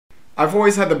I've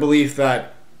always had the belief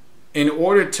that in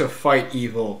order to fight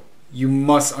evil, you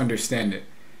must understand it.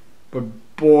 But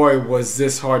boy, was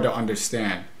this hard to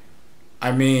understand.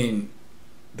 I mean,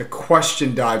 the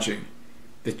question dodging,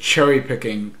 the cherry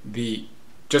picking, the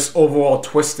just overall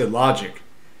twisted logic.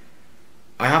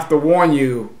 I have to warn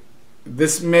you,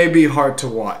 this may be hard to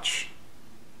watch.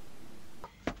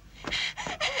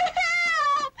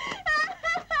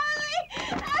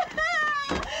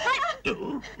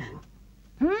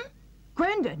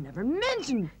 Granddad never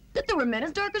mentioned that there were men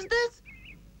as dark as this.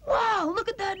 Wow, look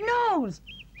at that nose.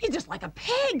 He's just like a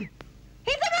pig.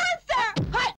 He's a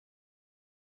monster! Hi.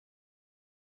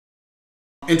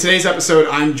 In today's episode,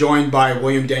 I'm joined by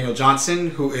William Daniel Johnson,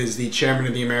 who is the chairman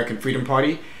of the American Freedom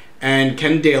Party, and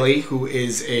Kenn Daily, who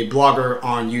is a blogger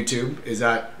on YouTube. Is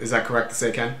that correct to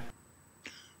say, Ken?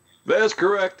 That's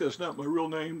correct. That's not my real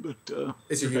name, but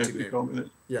it's your YouTube name.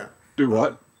 Yeah. Do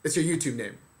what? It's your YouTube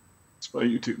name. It's my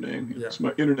YouTube name. Yeah. It's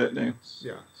my internet name.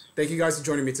 Yeah. Thank you guys for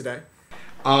joining me today.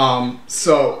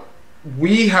 So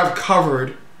we have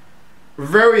covered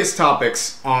various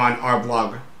topics on our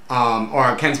blog, or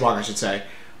on Ken's blog, I should say.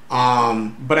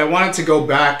 But I wanted to go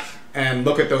back and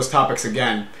look at those topics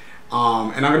again.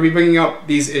 And I'm going to be bringing up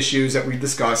these issues that we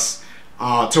discussed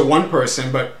to one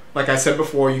person, but like I said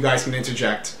before, you guys can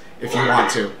interject if you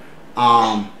want to.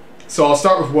 So I'll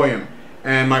start with William.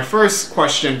 And my first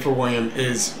question for William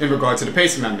is in regard to the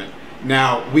Pace Amendment.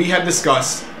 Now, we had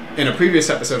discussed in a previous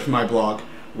episode from my blog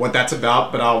what that's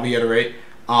about, but I'll reiterate.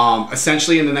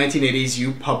 Essentially, in the 1980s,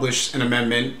 you published an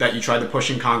amendment that you tried to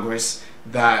push in Congress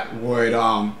that would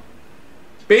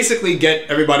basically get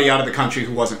everybody out of the country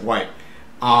who wasn't white.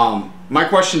 My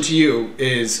question to you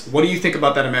is, what do you think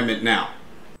about that amendment now?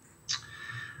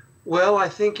 Well, I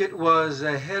think it was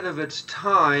ahead of its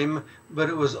time, but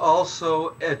it was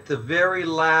also at the very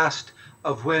last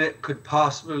of when it could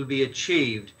possibly be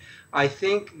achieved. I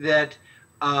think that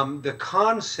the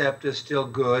concept is still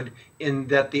good in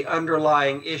that the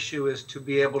underlying issue is to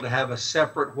be able to have a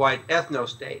separate white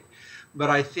ethno-state. But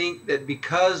I think that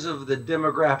because of the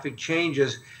demographic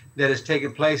changes that has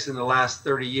taken place in the last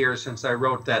 30 years since I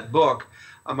wrote that book,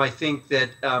 I think that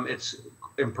it's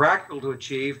impractical to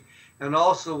achieve. And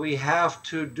also, we have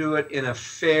to do it in a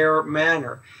fair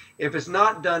manner. If it's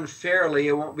not done fairly,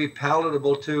 it won't be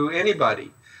palatable to anybody.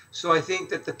 So I think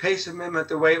that the Pace Amendment,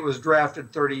 the way it was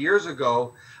drafted 30 years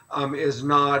ago, is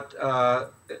not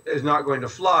going to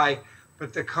fly.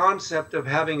 But the concept of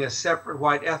having a separate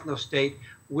white ethno-state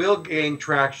will gain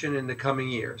traction in the coming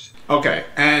years. Okay,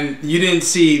 and you didn't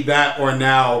see that or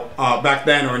now, back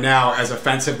then or now, as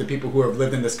offensive to people who have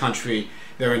lived in this country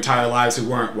their entire lives who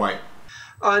weren't white?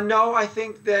 No, I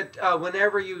think that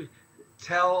whenever you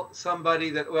tell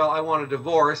somebody that, well, I want a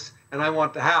divorce and I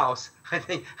want the house, I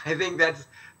think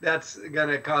that's going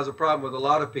to cause a problem with a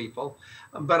lot of people.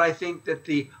 But I think that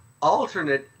the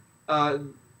alternate,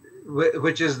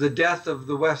 which is the death of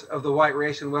the white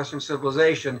race and Western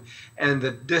civilization and the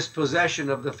dispossession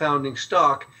of the founding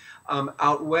stock,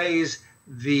 outweighs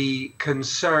the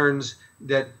concerns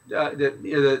that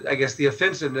I guess the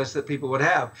offensiveness that people would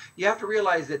have. You have to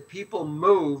realize that people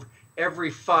move every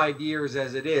 5 years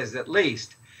as it is, at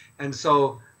least. And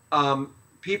so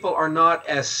people are not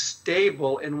as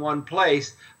stable in one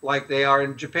place like they are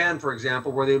in Japan, for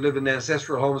example, where they live in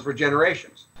ancestral homes for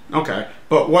generations. Okay,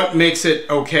 but what makes it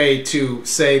okay to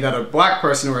say that a black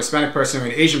person or a Hispanic person or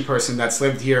an Asian person that's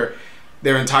lived here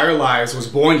their entire lives, was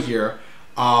born here,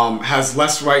 has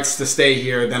less rights to stay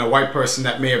here than a white person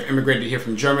that may have immigrated here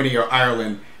from Germany or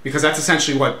Ireland, because that's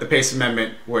essentially what the Pace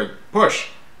Amendment would push.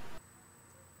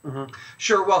 Mm-hmm.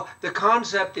 Sure. Well, the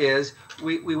concept is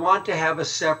we want to have a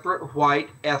separate white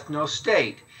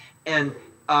ethno-state, and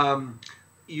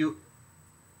you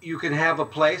can have a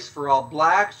place for all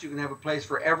blacks, you can have a place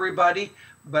for everybody,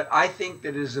 but I think that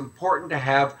it is important to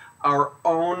have our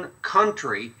own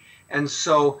country, and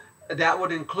so that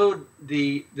would include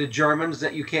the Germans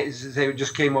that you can't say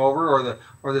just came over,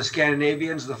 or the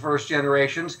Scandinavians, the first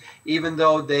generations, even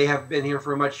though they have been here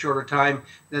for a much shorter time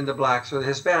than the blacks or the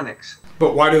Hispanics.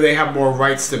 But why do they have more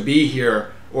rights to be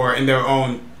here or in their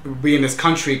own, be in this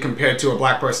country compared to a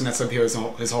black person that's lived here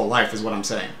his whole life, is what I'm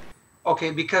saying? Okay,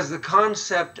 because the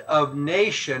concept of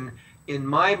nation in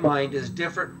my mind is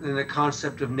different than the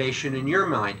concept of nation in your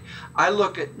mind. I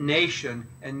look at nation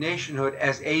and nationhood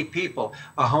as a people,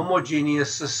 a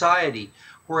homogeneous society,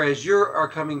 whereas you are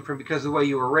coming from, because of the way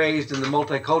you were raised and the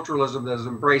multiculturalism that has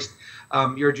embraced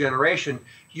your generation,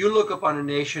 you look upon a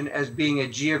nation as being a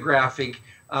geographic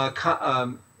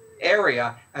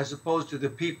area as opposed to the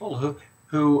people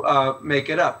who make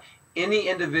it up. any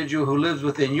individual who lives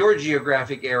within your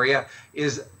geographic area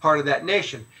is part of that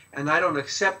nation. And I don't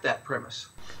accept that premise.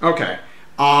 Okay.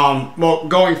 Well,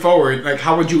 going forward, like,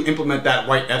 how would you implement that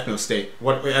white ethno-state?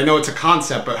 What, I know it's a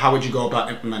concept, but how would you go about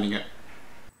implementing it?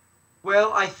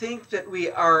 Well, I think that we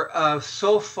are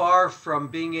so far from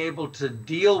being able to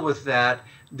deal with that,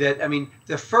 I mean,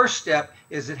 the first step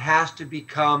is it has to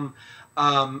become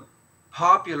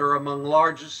popular among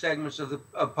large segments of the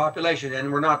population,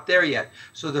 and we're not there yet.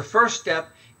 So the first step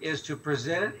is to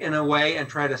present it in a way and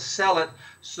try to sell it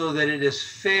so that it is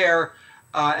fair,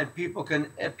 and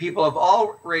people of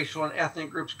all racial and ethnic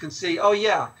groups can see, oh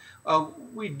yeah,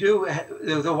 we do,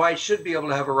 the whites should be able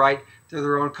to have a right to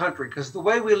their own country. Because the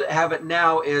way we have it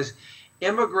now is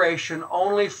immigration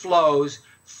only flows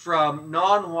from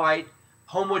non-white,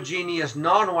 homogeneous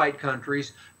non-white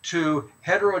countries to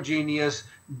heterogeneous,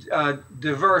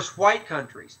 diverse white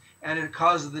countries. And it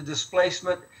causes the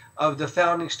displacement of the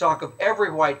founding stock of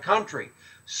every white country.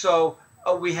 So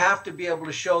we have to be able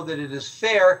to show that it is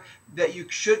fair, that you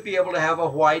should be able to have a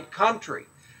white country.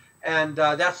 And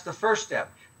that's the first step.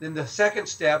 Then the second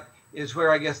step is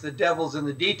where I guess the devil's in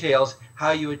the details,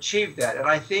 how you achieve that. And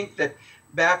I think that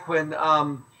back when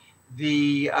I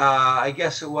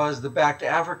guess it was the Back to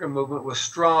Africa movement was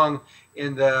strong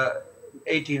in the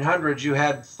 1800s, you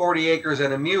had 40 acres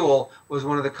and a mule was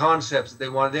one of the concepts that they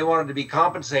wanted. They wanted to be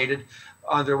compensated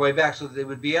on their way back so that they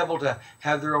would be able to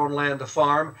have their own land to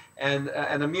farm and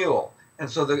a mule. And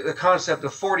so the concept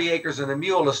of 40 acres and a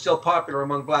mule is still popular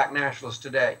among black nationalists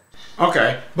today.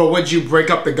 Okay, but would you break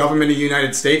up the government of the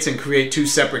United States and create two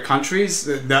separate countries?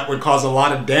 That would cause a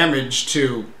lot of damage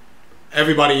to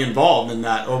everybody involved in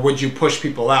that, or would you push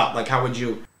people out? Like, how would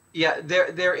you? Yeah,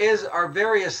 there are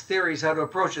various theories how to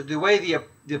approach it. The way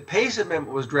the Pace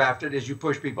Amendment was drafted is you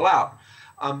push people out.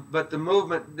 But the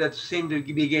movement that seemed to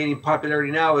be gaining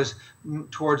popularity now is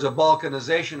towards a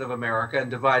balkanization of America and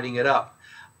dividing it up.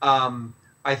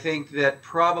 I think that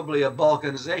probably a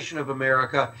balkanization of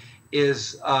America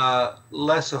is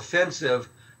less offensive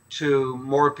to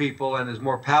more people and is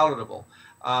more palatable.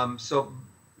 So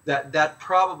that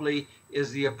probably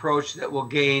is the approach that will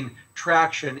gain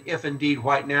traction if indeed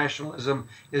white nationalism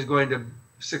is going to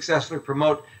successfully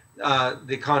promote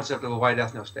the concept of a white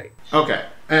ethno-state. Okay,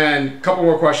 and a couple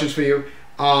more questions for you.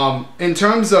 In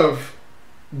terms of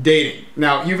dating,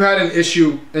 now you've had an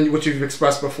issue, which you've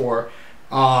expressed before,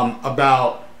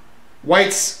 about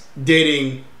whites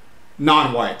dating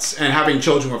non-whites and having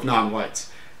children with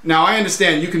non-whites. Now, I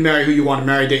understand you can marry who you want to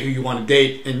marry, date who you want to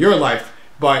date in your life,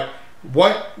 but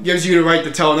what gives you the right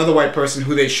to tell another white person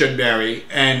who they should marry?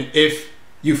 And if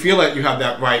you feel that you have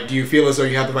that right, do you feel as though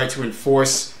you have the right to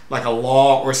enforce like a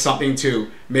law or something to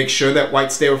make sure that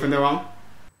whites stay within their own?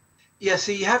 Yeah,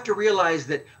 see, you have to realize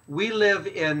that we live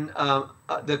in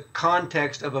the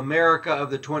context of America of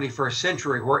the 21st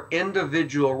century, where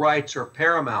individual rights are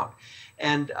paramount.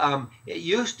 And it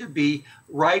used to be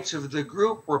rights of the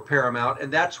group were paramount,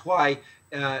 and that's why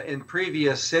in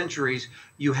previous centuries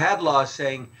you had laws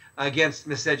saying against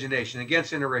miscegenation,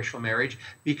 against interracial marriage,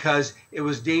 because it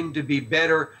was deemed to be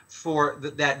better for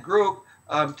that group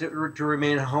to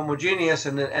remain homogeneous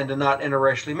and to not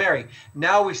interracially marry.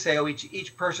 Now we say, oh,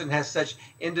 each person has such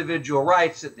individual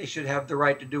rights that they should have the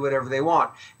right to do whatever they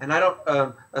want. And I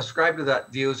don't ascribe to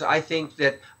that views. I think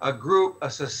that a group, a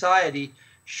society,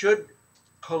 should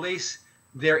police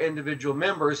their individual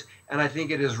members, and I think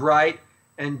it is right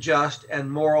and just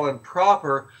and moral and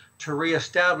proper to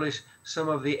reestablish some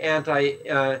of the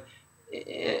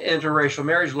interracial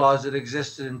marriage laws that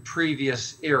existed in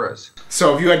previous eras.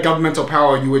 So if you had governmental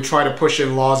power, you would try to push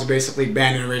in laws to basically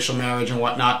ban interracial marriage and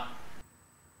whatnot?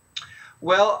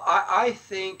 Well, I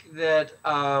think that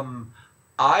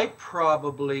I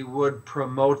probably would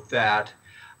promote that.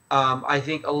 I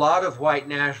think a lot of white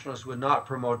nationalists would not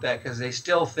promote that because they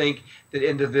still think that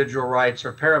individual rights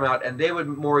are paramount, and they would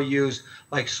more use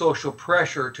like social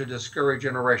pressure to discourage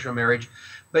interracial marriage.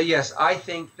 But yes, I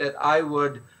think that I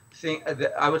would think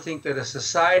that a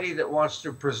society that wants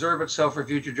to preserve itself for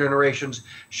future generations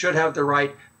should have the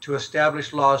right to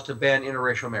establish laws to ban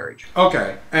interracial marriage.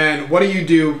 Okay, and what do you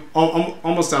do?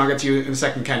 Almost done. I'll get to you in a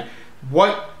second, Ken.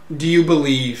 What do you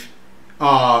believe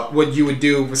what you would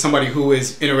do with somebody who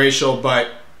is interracial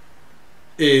but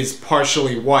is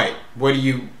partially white? Where do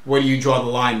you draw the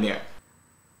line there?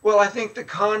 Well, I think the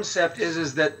concept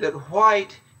is that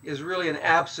white is really an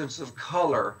absence of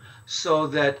color, so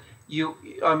that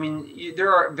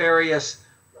there are various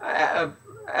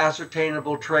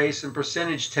ascertainable trace and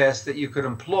percentage tests that you could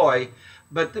employ,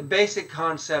 but the basic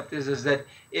concept is that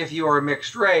if you are a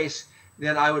mixed race,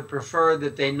 then I would prefer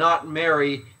that they not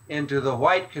marry into the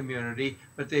white community,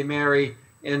 but they marry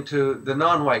into the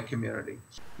non-white community.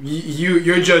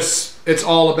 You're just, it's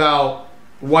all about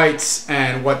whites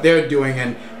and what they're doing,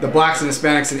 and the blacks and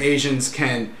Hispanics and Asians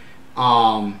can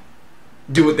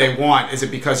do what they want. Is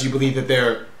it because you believe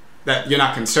that you're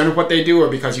not concerned with what they do, or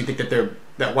because you think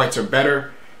that whites are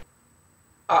better?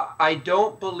 I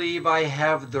don't believe I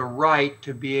have the right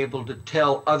to be able to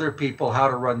tell other people how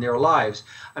to run their lives.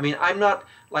 I mean, I'm not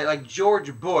like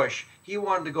George Bush. He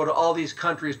wanted to go to all these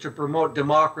countries to promote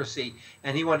democracy,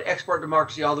 and he wanted to export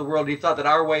democracy all the world. He thought that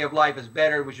our way of life is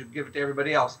better. We should give it to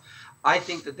everybody else. I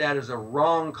think that that is a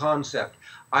wrong concept.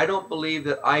 I don't believe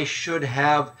that I should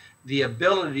have the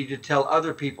ability to tell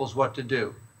other people's what to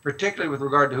do, particularly with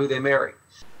regard to who they marry.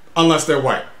 Unless they're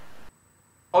white.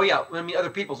 Oh yeah, I mean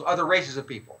other races of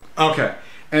people. Okay.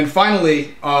 And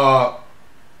finally, I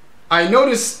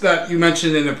noticed that you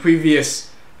mentioned in a previous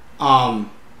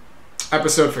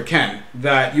episode for Ken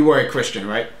that you were a Christian,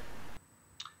 right?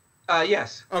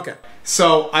 Yes. Okay.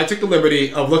 So I took the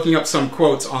liberty of looking up some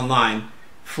quotes online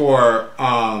for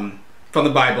from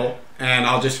the Bible, and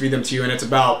I'll just read them to you, and it's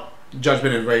about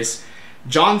judgment and race.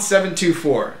 John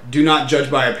 7:24, do not judge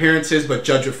by appearances, but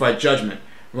judge with right judgment.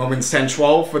 Romans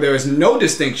 10:12, for there is no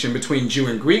distinction between Jew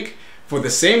and Greek, for the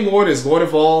same Lord is Lord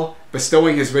of all,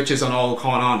 bestowing his riches on all who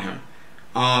call on him.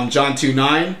 John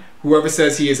 2:9, whoever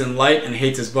says he is in light and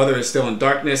hates his brother is still in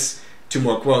darkness. Two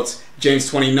more quotes. James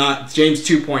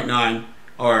 2.9,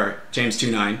 or James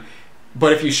 2:9.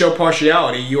 But if you show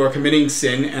partiality, you are committing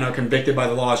sin and are convicted by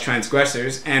the law as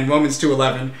transgressors. And Romans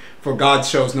 2:11, for God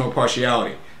shows no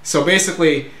partiality. So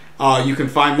basically, you can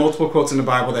find multiple quotes in the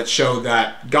Bible that show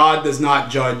that God does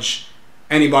not judge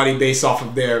anybody based off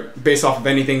of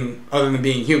anything other than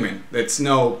being human. It's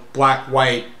no black,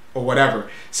 white, or whatever.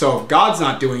 So if God's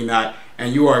not doing that,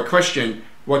 and you are a Christian,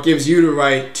 what gives you the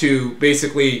right to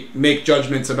basically make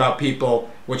judgments about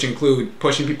people, which include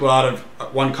pushing people out of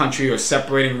one country or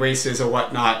separating races or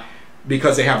whatnot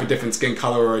because they have a different skin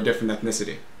color or a different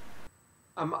ethnicity?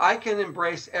 I can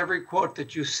embrace every quote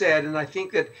that you said, and I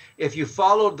think that if you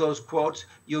followed those quotes,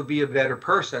 you'll be a better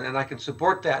person, and I can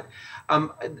support that.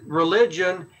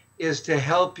 Religion is to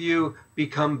help you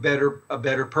become a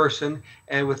better person,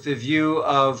 and with the view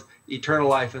of eternal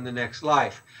life in the next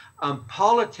life.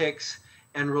 Politics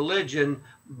and religion,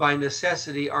 by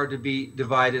necessity, are to be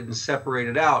divided and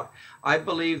separated out. I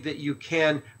believe that you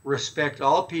can respect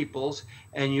all peoples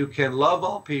and you can love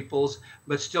all peoples,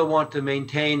 but still want to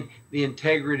maintain the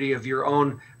integrity of your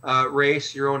own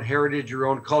race, your own heritage, your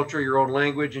own culture, your own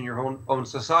language, and your own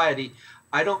society.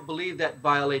 I don't believe that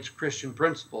violates Christian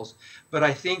principles, but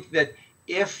I think that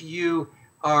if you're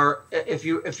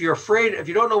afraid, if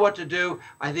you don't know what to do,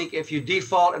 I think if you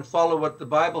default and follow what the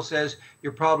Bible says,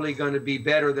 you're probably going to be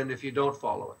better than if you don't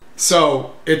follow it.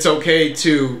 So it's okay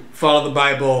to follow the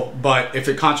Bible, but if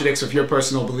it contradicts with your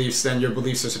personal beliefs, then your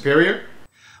beliefs are superior?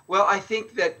 Well, I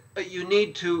think that you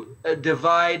need to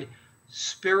divide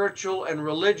spiritual and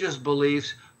religious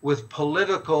beliefs with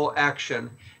political action.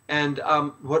 And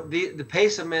what the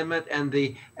Pace Amendment and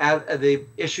the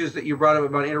issues that you brought up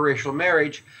about interracial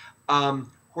marriage,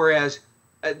 whereas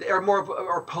they're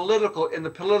more political in the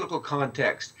political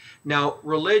context. Now,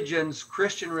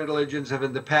 Christian religions have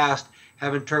in the past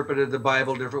have interpreted the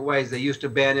Bible different ways. They used to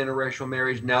ban interracial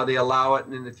marriage. Now they allow it,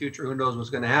 and in the future, who knows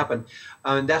what's going to happen.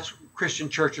 And that's Christian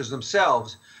churches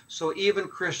themselves. So even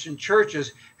Christian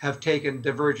churches have taken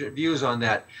divergent views on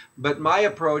that. But my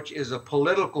approach is a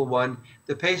political one.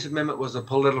 The Pace Amendment was a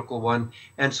political one.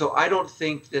 And so I don't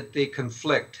think that they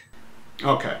conflict.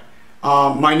 Okay.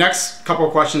 My next couple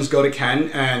of questions go to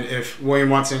Ken, and if William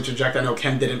wants to interject, I know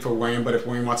Ken didn't for William, but if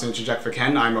William wants to interject for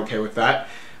Ken, I'm okay with that.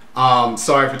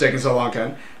 Sorry for taking so long,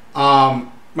 Ken.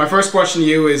 My first question to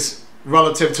you is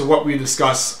relative to what we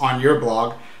discuss on your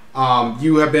blog.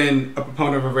 You have been a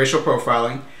proponent of racial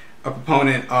profiling, a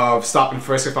proponent of stop and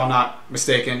frisk, if I'm not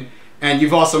mistaken, and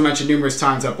you've also mentioned numerous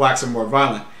times that blacks are more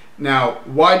violent. Now,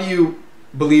 why do you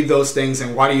believe those things,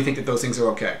 and why do you think that those things are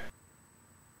okay?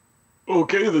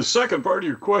 Okay, the second part of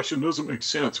your question doesn't make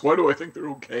sense. Why do I think they're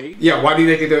okay? Yeah, why do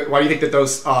you think that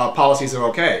those policies are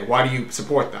okay? Why do you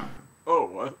support them?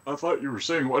 Oh, I thought you were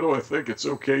saying, why do I think it's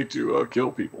okay to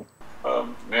kill people?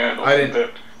 Man, I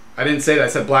didn't say that. I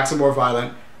said blacks are more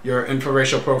violent. You're in for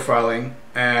racial profiling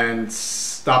and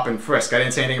stop and frisk. I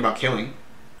didn't say anything about killing.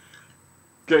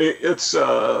 Okay, it's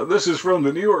this is from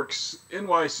the New York's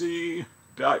NYC.gov,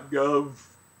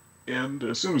 and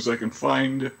as soon as I can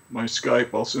find my Skype,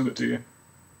 I'll send it to you,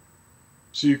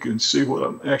 so you can see what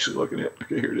I'm actually looking at.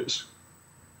 Okay, here it is.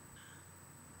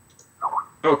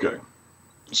 Okay,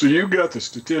 so you got the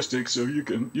statistics, so you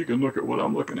can look at what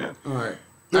I'm looking at. All right.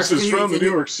 This is from the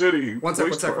New York City. One sec.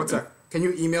 Can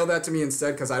you email that to me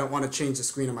instead? Because I don't want to change the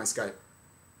screen of my Skype.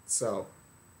 So,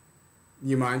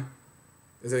 you mind?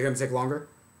 Is it going to take longer?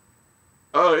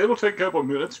 It'll take a couple of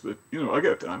minutes, but, I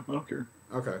got time. I don't care.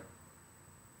 Okay.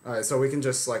 All right, so we can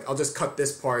just, I'll just cut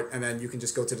this part, and then you can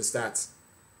just go to the stats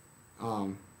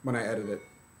when I edit it.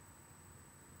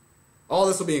 All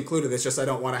this will be included. It's just I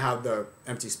don't want to have the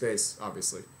empty space,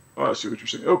 obviously. Oh, I see what you're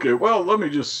saying. Okay, well, let me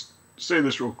just say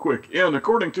this real quick. And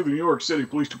according to the New York City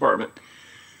Police Department,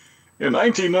 in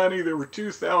 1990, there were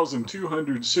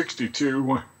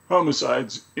 2,262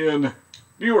 homicides in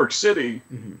New York City.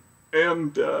 Mm-hmm.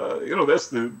 And, that's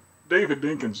the David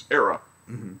Dinkins era.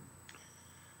 Mm-hmm.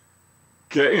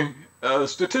 Okay.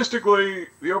 Statistically,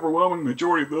 the overwhelming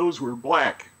majority of those were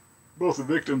black, both the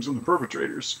victims and the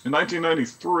perpetrators. In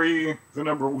 1993, the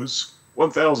number was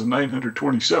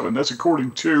 1,927. That's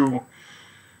according to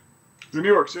the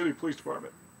New York City Police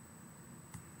Department.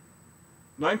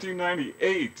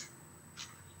 1998,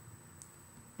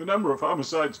 the number of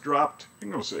homicides dropped.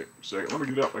 Hang on a second. Let me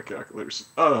get out my calculators.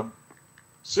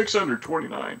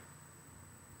 629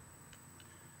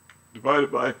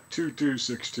 divided by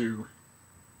 2262.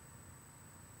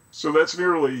 So that's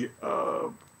nearly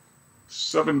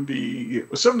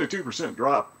 72%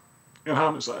 drop in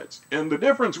homicides. And the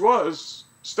difference was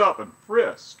stop and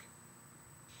frisk.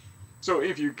 So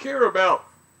if you care about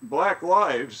black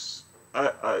lives,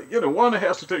 one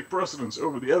has to take precedence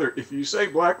over the other. If you say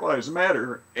Black Lives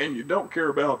Matter and you don't care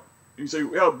about, you say,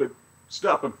 well, but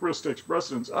stop and frisk takes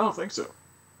precedence. I don't think so.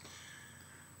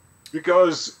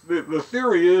 Because the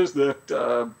theory is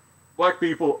that black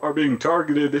people are being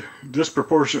targeted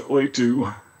disproportionately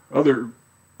to other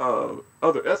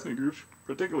ethnic groups,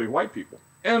 particularly white people.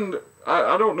 And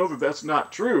I don't know that that's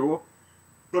not true,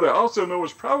 but I also know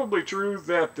it's probably true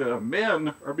that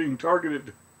men are being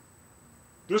targeted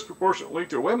disproportionately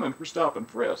to women for stop and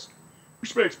frisk,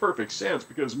 which makes perfect sense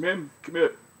because men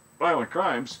commit violent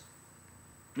crimes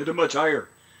at a much higher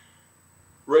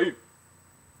rate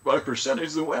by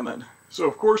percentage than women. So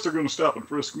of course they're going to stop and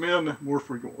frisk men more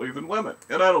frequently than women.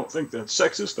 And I don't think that's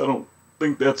sexist. I don't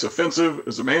think that's offensive.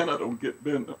 As a man, I don't get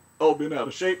bent out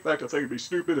of shape. In fact, I think it'd be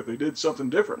stupid if they did something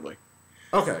differently.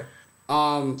 Okay.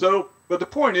 But the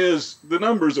point is, the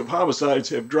numbers of homicides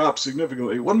have dropped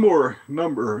significantly. One more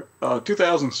number,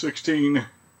 2016,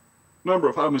 number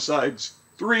of homicides,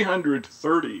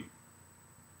 330.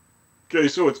 Okay,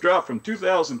 so it's dropped from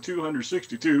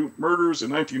 2,262 murders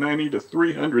in 1990 to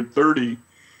 330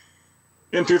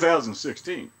 in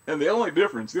 2016. And the only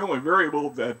difference, the only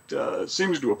variable that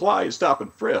seems to apply is stop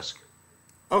and frisk.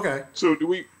 Okay. So do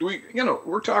we,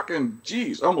 we're talking,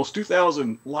 almost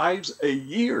 2,000 lives a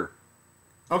year.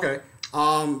 Okay.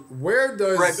 Where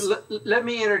does... Right, let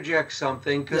me interject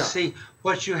something, because see,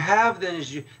 what you have then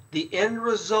is the end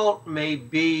result may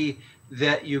be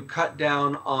that you cut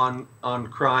down on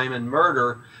crime and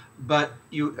murder, but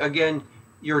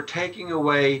you're taking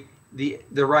away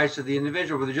the rights of the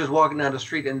individual, where they're just walking down the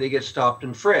street and they get stopped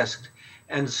and frisked.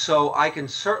 And so I can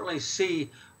certainly see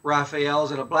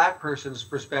Raphael's and a black person's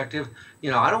perspective.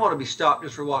 I don't want to be stopped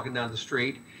just for walking down the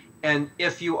street. And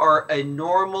if you are a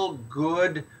normal,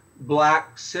 good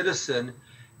black citizen,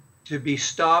 to be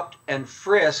stopped and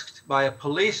frisked by a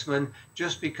policeman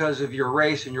just because of your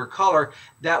race and your color,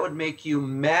 that would make you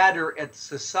madder at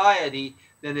society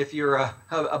than if you're a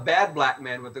bad black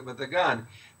man with a gun.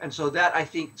 And so that, I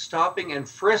think, stopping and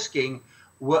frisking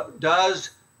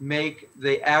does make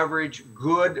the average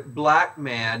good black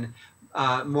man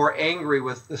more angry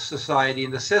with the society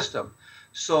and the system.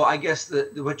 So I guess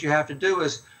what you have to do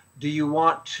is, do you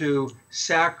want to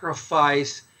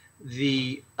sacrifice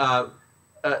which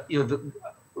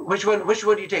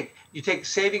one do you take? You take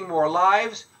saving more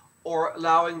lives or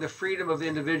allowing the freedom of the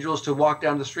individuals to walk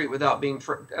down the street without being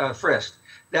frisked?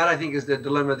 That, I think, is the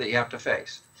dilemma that you have to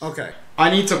face. Okay. I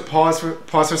need to pause for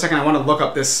a second. I want to look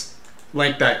up this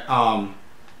link that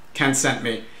Ken sent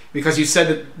me, because you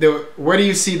said that where do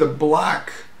you see the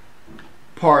black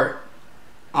part?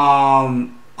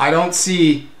 I don't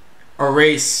see a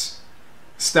race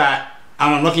stat.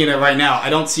 I'm looking at it right now. I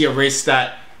don't see a race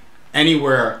stat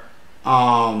anywhere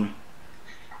when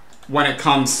it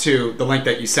comes to the link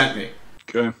that you sent me.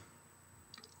 Okay.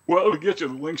 Well, to get you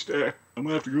the link stat, I'm going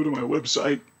to have to go to my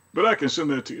website, but I can send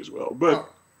that to you as well. But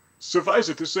suffice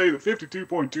it to say that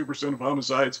 52.2% of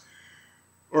homicides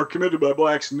are committed by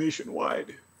blacks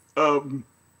nationwide. And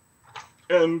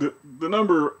the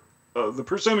number, the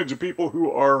percentage of people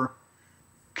who are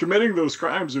committing those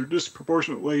crimes are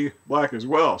disproportionately black as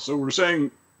well. So we're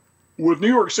saying, would New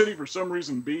York City for some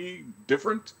reason be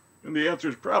different? And the answer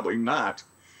is probably not.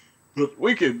 But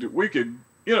we could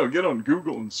get on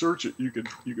Google and search it, you could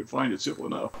find it simple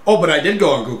enough. Oh, but I did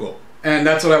go on Google, and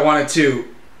that's what I wanted to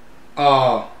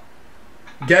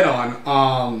get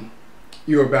on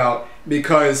you about,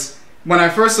 because when I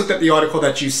first looked at the article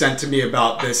that you sent to me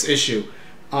about this issue,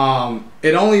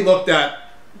 it only looked at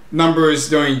numbers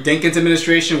during Dinkins'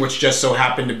 administration, which just so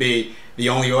happened to be the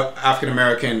only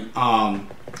African-American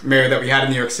mayor that we had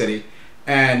in New York City,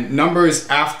 and numbers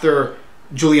after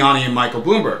Giuliani and Michael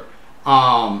Bloomberg.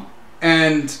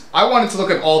 And I wanted to look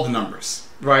at all the numbers,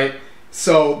 right?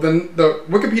 So the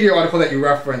Wikipedia article that you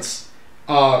referenced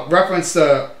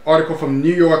the article from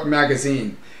New York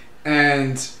Magazine,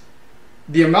 and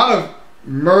the amount of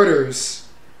murders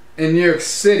in New York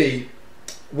City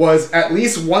was at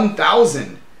least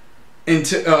 1,000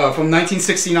 from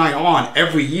 1969 on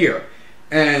every year.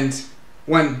 And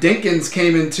when Dinkins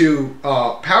came into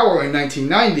power in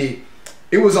 1990,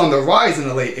 it was on the rise in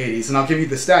the late 80s. And I'll give you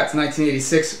the stats: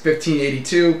 1986,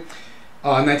 1582,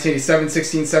 1987,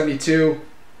 1672,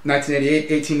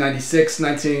 1988, 1896,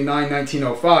 1989,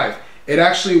 1905. It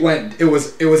actually went, it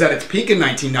was at its peak in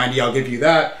 1990, I'll give you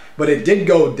that, but it did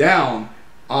go down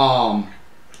in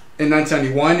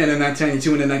 1991, and in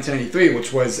 1992, and in 1993,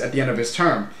 which was at the end of his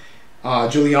term.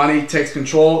 Giuliani takes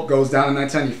control, goes down in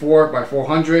 1994 by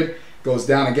 400, goes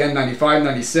down again 95,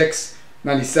 96,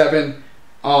 97,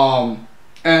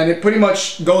 and it pretty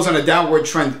much goes on a downward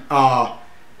trend,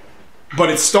 but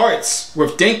it starts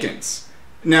with Dinkins.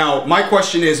 Now, my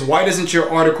question is, why doesn't your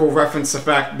article reference the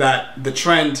fact that the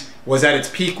trend was at its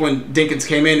peak when Dinkins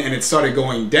came in and it started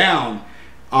going down,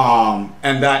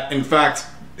 and that, in fact,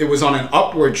 it was on an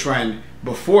upward trend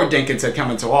before Dinkins had come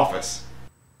into office?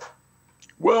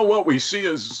 Well, what we see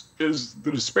is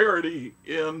the disparity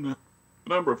in the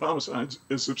number of homicides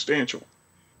is substantial,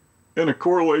 and it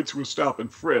correlates with stop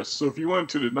and frisk. So if you want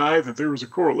to deny that there was a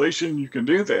correlation, you can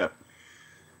do that,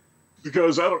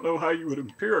 because I don't know how you would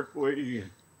empirically,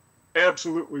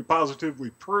 absolutely,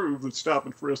 positively prove that stop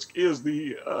and frisk is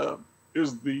the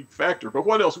factor. But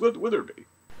what else would there be?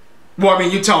 Well, I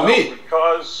mean, you tell me.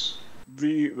 Because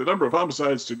the number of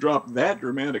homicides to drop that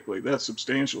dramatically, that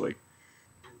substantially,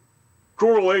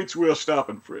 correlates with stop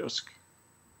and frisk.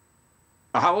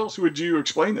 How else would you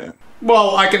explain that?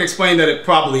 Well, I can explain that it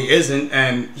probably isn't,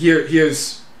 and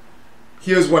here's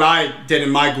what I did in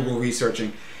my Google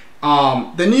researching.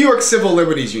 The New York Civil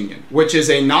Liberties Union, which is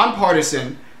a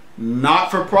nonpartisan,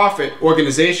 not-for-profit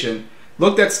organization,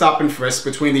 looked at stop and frisk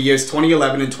between the years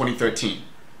 2011 and 2013,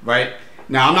 right?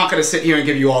 Now, I'm not going to sit here and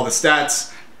give you all the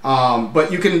stats,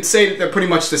 but you can say that they're pretty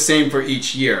much the same for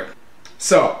each year.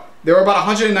 So, there were about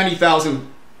 190,000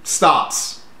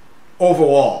 stops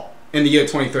overall in the year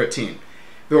 2013.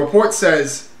 The report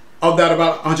says, of that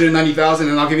about 190,000,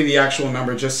 and I'll give you the actual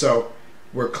number just so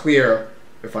we're clear,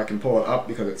 if I can pull it up,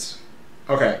 because it's...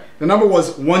 Okay, the number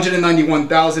was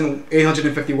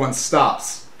 191,851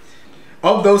 stops.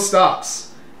 Of those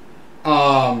stops,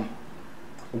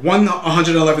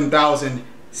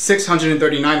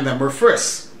 111,639 of them were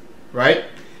frisks, right?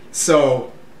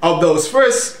 So, of those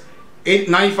frisks,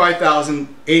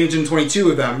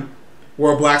 95,822 of them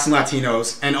were blacks and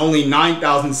Latinos, and only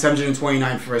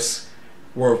 9,729 frisks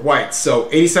were whites. So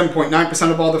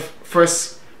 87.9% of all the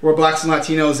frisks were blacks and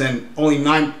Latinos, and only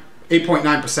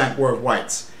 8.9% were of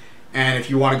whites. And if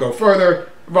you want to go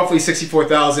further, roughly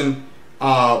 64,000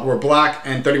 were black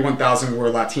and 31,000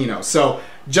 were Latino. So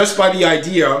just by the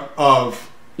idea of,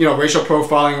 you know, racial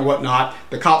profiling and whatnot,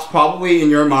 the cops probably,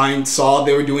 in your mind, saw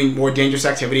they were doing more dangerous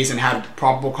activities and had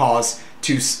probable cause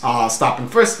to stop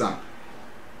and frisk them,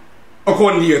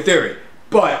 according to your theory.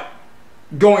 But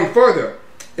going further,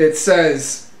 it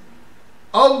says,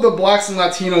 of the blacks and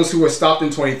Latinos who were stopped in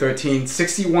 2013,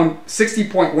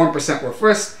 60.1% were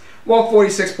frisked, while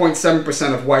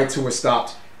 46.7% of whites who were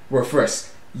stopped were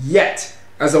frisked. Yet,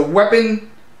 as a weapon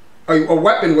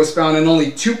was found in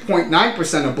only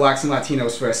 2.9% of blacks and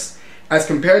Latinos frisks, as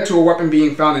compared to a weapon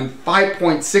being found in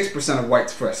 5.6% of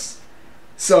whites frisks.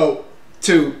 So,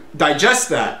 to digest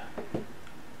that,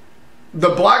 the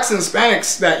blacks and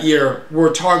Hispanics that year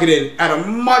were targeted at a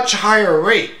much higher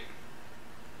rate.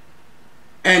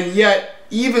 And yet,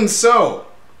 even so,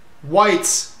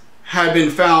 whites had been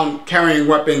found carrying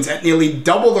weapons at nearly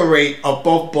double the rate of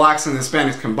both blacks and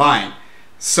Hispanics combined.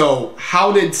 So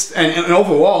how did, and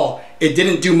overall, it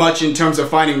didn't do much in terms of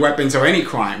finding weapons or any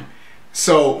crime.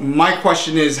 So my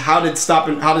question is, how does stop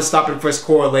and frisk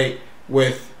correlate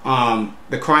with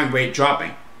the crime rate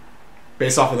dropping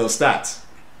based off of those stats?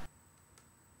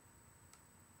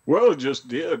 Well, it just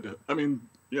did. I mean,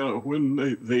 you know, when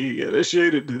they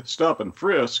initiated stop and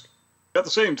frisk, at the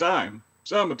same time,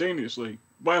 simultaneously,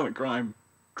 violent crime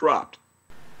dropped.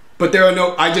 But there are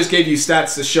no, I just gave you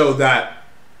stats to show that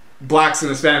blacks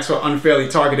and Hispanics were unfairly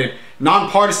targeted,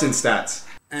 nonpartisan stats.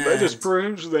 And that just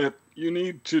proves that you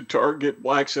need to target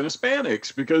blacks and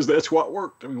Hispanics because that's what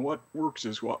worked. I mean, what works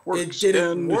is what works. It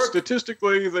didn't work.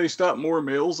 Statistically, they stopped more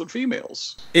males than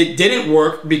females. It didn't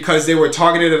work because they were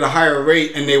targeted at a higher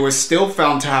rate and they were still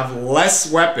found to have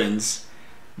less weapons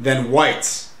than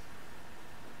whites.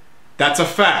 That's a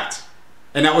fact.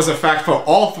 And that was a fact for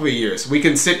all 3 years. We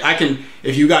can sit, I can,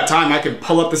 if you got time, I can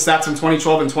pull up the stats from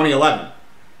 2012 and 2011.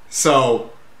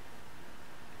 So,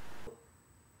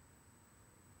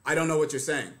 I don't know what you're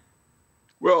saying.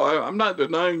 Well, I'm not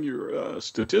denying your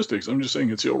statistics. I'm just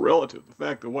saying it's still relative. The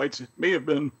fact that whites may have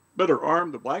been better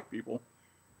armed than black people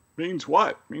means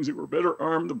what? Means that we're better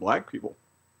armed than black people.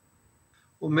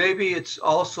 Well, maybe it's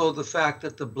also the fact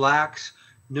that the blacks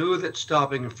knew that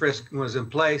stopping and frisking was in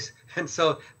place, and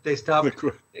so they stopped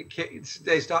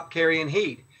carrying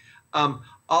heat.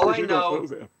 All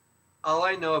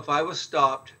I know, if I was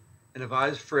stopped and if I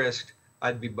was frisked,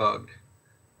 I'd be bugged.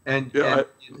 And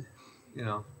you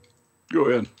know. Go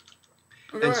ahead.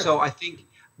 And so I think,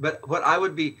 but what I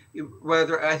would be,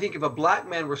 I think if a black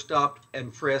man were stopped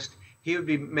and frisked, he would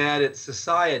be mad at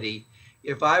society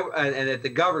and at the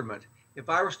government. If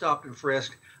I were stopped and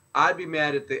frisked, I'd be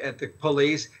mad at the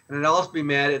police, and I'd also be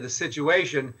mad at the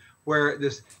situation where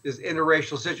this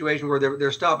interracial situation where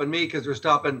they're stopping me because they're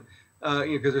stopping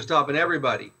they're stopping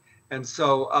everybody. And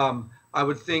so I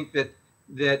would think that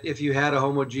if you had a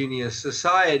homogeneous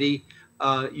society,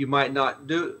 you might not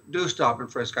do stop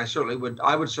and frisk.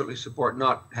 I would certainly support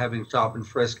not having stop and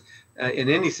frisk in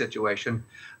any situation.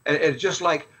 And it's just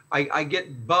like I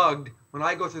get bugged when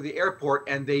I go through the airport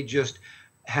and they just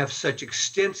have such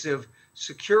extensive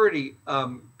security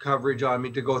coverage on me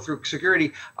to go through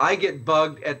security. I get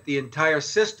bugged at the entire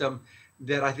system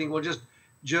that I think will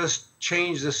just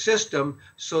change the system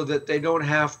so that they don't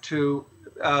have to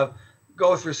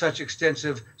go through such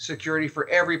extensive security for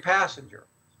every passenger.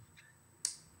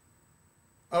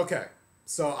 Okay,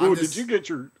 so did you get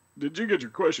your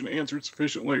question answered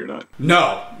sufficiently or not?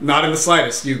 No, not in the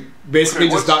slightest. You basically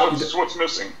what's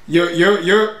missing?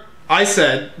 I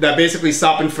said that basically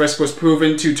stop and frisk was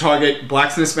proven to target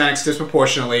blacks and Hispanics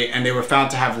disproportionately, and they were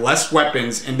found to have less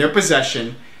weapons in their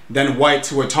possession than whites,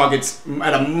 who were targets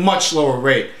at a much lower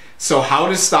rate. So how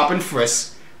does stop and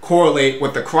frisk correlate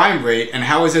with the crime rate, and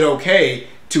how is it okay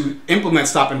to implement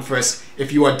stop and frisk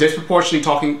if you are disproportionately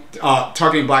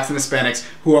targeting blacks and Hispanics,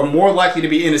 who are more likely to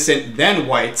be innocent than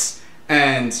whites,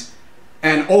 and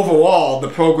overall the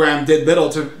program did little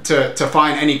to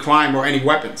find any crime or any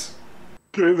weapons?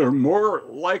 Okay, they're more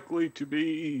likely to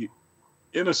be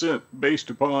innocent based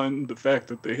upon the fact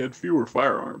that they had fewer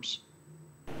firearms.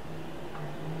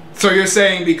 So you're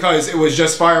saying because it was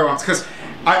just firearms? Because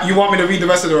you want me to read the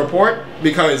rest of the report?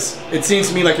 Because it seems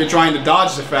to me like you're trying to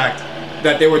dodge the fact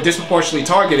that they were disproportionately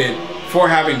targeted for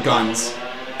having guns,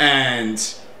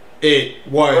 and it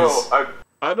was... Well,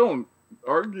 I don't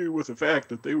argue with the fact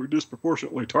that they were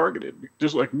disproportionately targeted,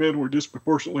 just like men were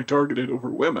disproportionately targeted over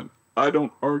women. I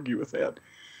don't argue with that.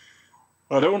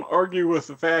 I don't argue with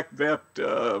the fact that,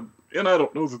 and I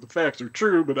don't know that the facts are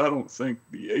true, but I don't think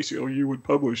the ACLU would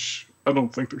publish, I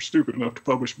don't think they're stupid enough to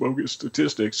publish bogus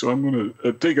statistics, so I'm going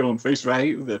to take it on face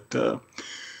value that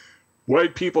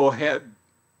white people had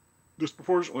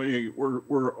disproportionately,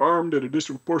 were armed at a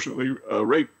disproportionately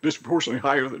rate, disproportionately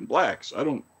higher than blacks. I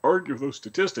don't argue with those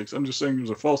statistics. I'm just saying there's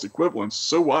a false equivalence.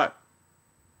 So what?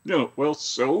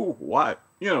 So what?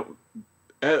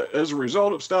 As a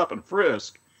result of stop and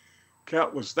frisk,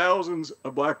 countless thousands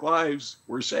of black lives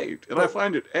were saved. And I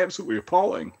find it absolutely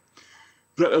appalling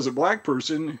that as a black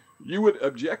person, you would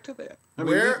object to that. I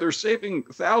mean, they're saving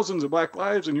thousands of black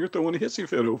lives and you're throwing a hissy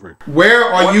fit over it. Where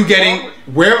are you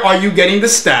getting the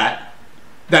stat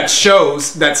that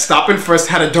shows that stop and frisk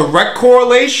had a direct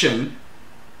correlation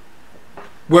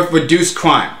with reduced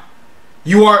crime?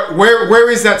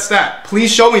 Where is that stat?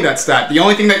 Please show me that stat. The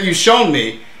only thing that you've shown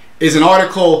me is an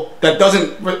article that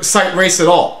doesn't cite race at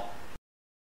all.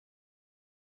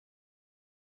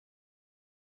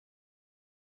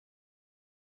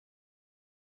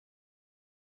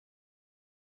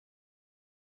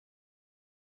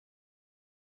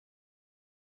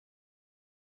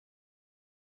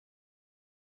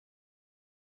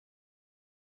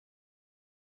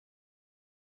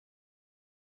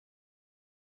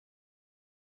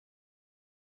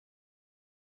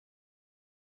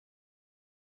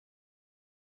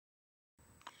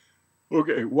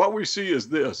 Okay, what we see is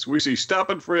this. We see stop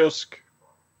and frisk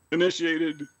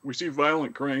initiated. We see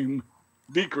violent crime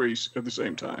decrease at the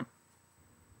same time.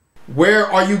 Where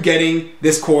are you getting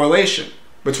this correlation?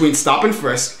 between stop and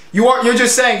frisk. You're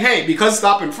just saying, hey, because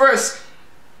stop and frisk,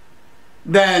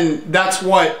 then that's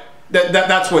what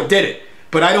did it.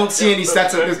 But I don't see any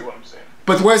stats. Exactly what I'm saying.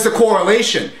 But where's the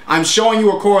correlation? I'm showing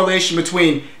you a correlation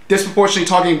between disproportionately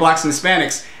targeting blacks and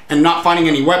Hispanics and not finding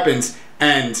any weapons,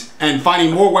 and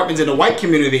finding more weapons in the white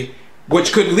community,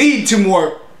 which could lead to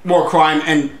more crime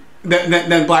and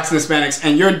than blacks and Hispanics.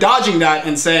 And you're dodging that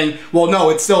and saying, well,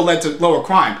 no, it still led to lower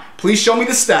crime. Please show me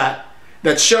the stat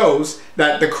that shows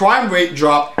that the crime rate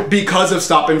dropped because of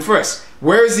stop and frisk.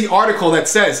 Where is the article that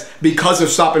says because of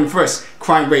stop and frisk,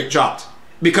 crime rate dropped?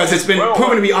 Because it's been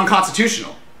proven to be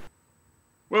unconstitutional.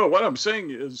 Well, what I'm saying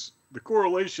is the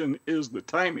correlation is the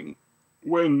timing.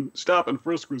 When stop and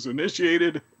frisk was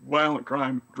initiated, violent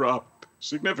crime dropped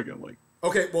significantly.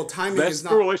 Okay, well, timing That's is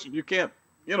not... correlation. You can't,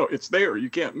 it's there. You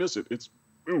can't miss it. It's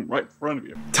boom, right in front of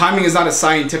you. Timing is not a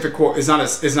scientific is not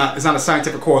a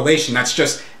scientific correlation. That's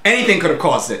just anything could have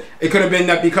caused it. It could have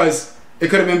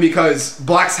been because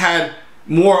blacks had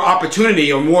more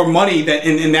opportunity or more money that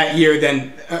in that year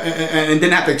than and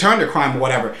didn't have to turn to crime or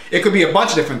whatever. It could be a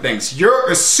bunch of different things. You're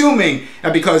assuming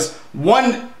that because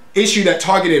one issue that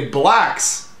targeted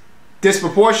blacks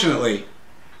disproportionately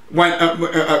when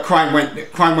crime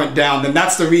went down, then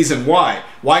that's the reason why.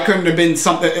 Why couldn't it have been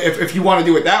something? If you want to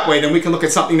do it that way, then we can look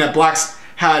at something that blacks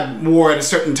had more at a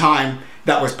certain time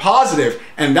that was positive,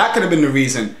 and that could have been the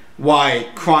reason why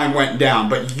crime went down.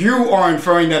 But you are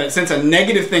inferring that since a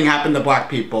negative thing happened to black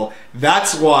people,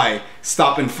 that's why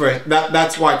stop and frisk,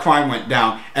 that's why crime went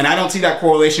down. And I don't see that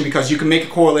correlation, because you can make a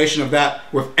correlation of that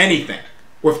with anything.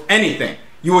 With anything.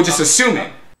 You were just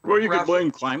assuming. Well, you could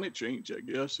blame climate change, I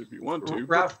guess, if you want to.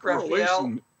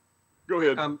 Raphael, go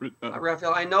ahead.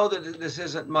 Raphael, I know that this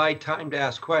isn't my time to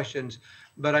ask questions,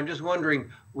 but I'm just wondering,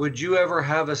 would you ever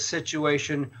have a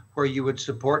situation where you would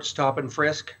support stop and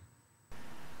frisk?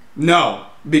 No,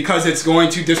 because it's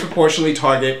going to disproportionately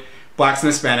target blacks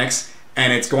and Hispanics,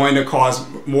 and it's going to cause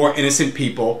more innocent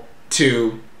people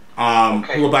to, who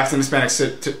are blacks and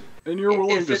Hispanics to and you're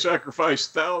willing to sacrifice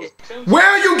thousands. Where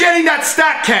are you getting that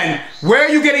stat, Ken? Where are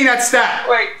you getting that stat?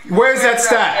 Wait. Where's that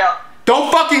stat?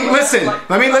 Don't fucking listen.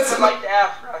 Let me listen. I'd like to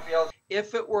ask, Raphael,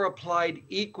 if it were applied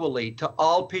equally to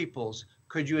all peoples,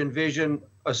 could you envision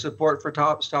a support for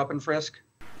stop and frisk?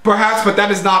 Perhaps, but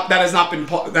that's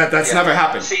never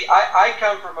happened. See, I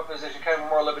come from a position, kind of a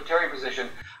more libertarian position.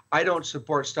 I don't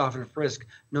support stop and frisk,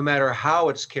 no matter how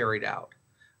it's carried out.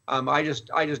 I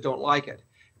just don't like it.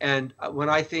 And when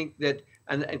I think that,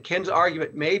 and Ken's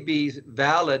argument may be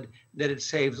valid that it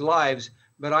saves lives,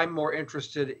 but I'm more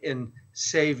interested in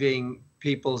saving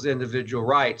people's individual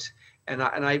rights, and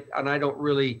I don't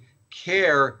really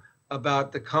care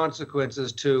about the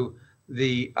consequences to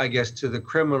the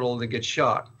criminal that gets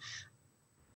shot.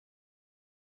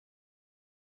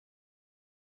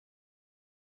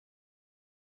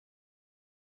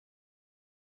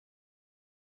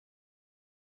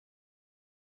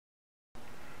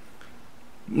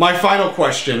 My final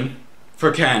question for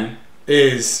Ken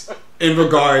is in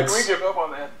regards. Can we give up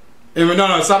on that?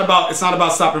 No, it's not about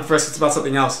stop and frisk. It's about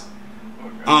something else.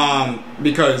 Okay.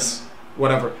 Because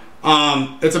whatever.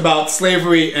 It's about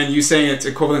slavery, and you saying it's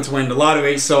equivalent to winning the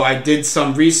lottery. So I did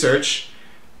some research,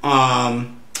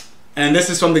 and this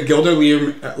is from the Gilder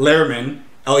Lehrman,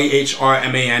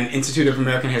 Lehrman Institute of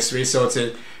American History. So it's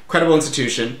a credible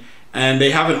institution, and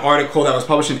they have an article that was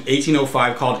published in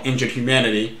 1805 called "Injured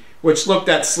Humanity," which looked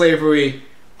at slavery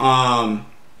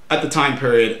at the time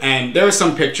period. And there are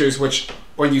some pictures which,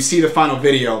 when you see the final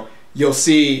video, you'll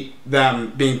see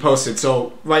them being posted.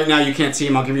 So right now you can't see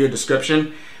them. I'll give you a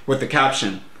description with the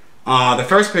caption. The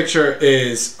first picture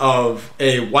is of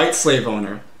a white slave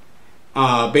owner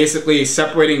basically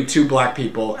separating two black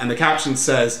people, and the caption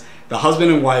says, "The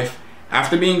husband and wife,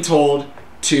 after being sold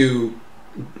to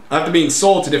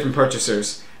different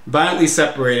purchasers, violently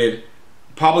separated,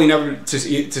 probably never to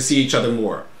see each other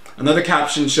more." Another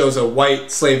caption shows a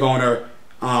white slave owner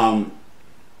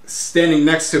standing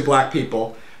next to black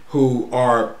people who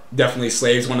are definitely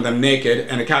slaves, one of them naked,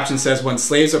 and the caption says, "When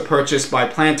slaves are purchased by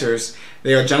planters,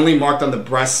 they are generally marked on the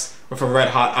breasts with a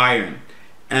red-hot iron."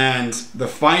 And the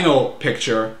final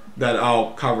picture that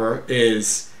I'll cover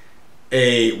is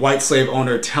a white slave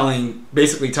owner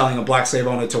basically telling a black slave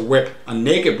owner to whip a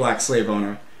naked black slave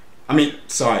owner.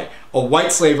 A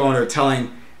white slave owner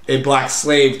telling a black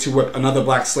slave to whip another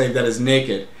black slave that is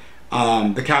naked.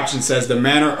 The caption says, "The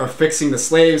manner of fixing the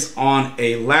slaves on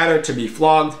a ladder to be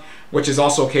flogged, which is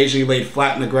also occasionally laid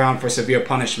flat in the ground for severe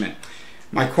punishment."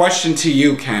 My question to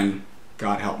you, Ken,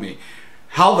 God help me,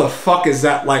 how the fuck is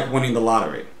that like winning the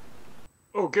lottery?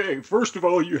 Okay, first of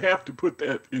all, you have to put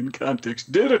that in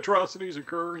context. Did atrocities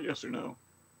occur? Yes or no?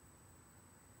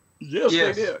 Yes,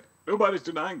 Yes. they did. Nobody's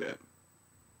denying that.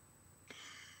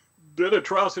 Did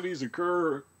atrocities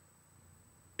occur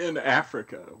in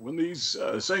Africa when these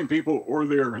same people or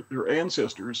their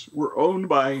ancestors were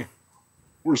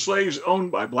slaves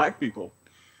owned by black people?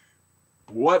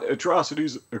 What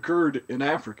atrocities occurred in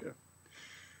Africa?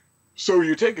 So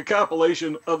you take a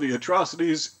compilation of the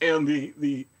atrocities and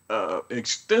the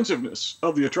extensiveness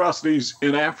of the atrocities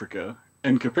in Africa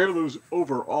and compare those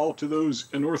overall to those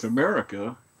in North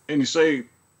America, and you say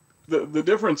the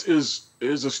difference is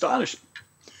astonishing.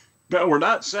 Now, we're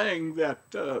not saying that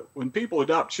when people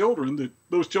adopt children that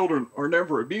those children are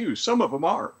never abused. Some of them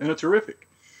are, and it's horrific.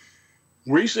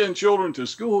 We send children to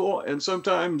school, and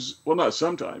sometimes, well, not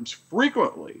sometimes,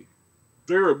 frequently,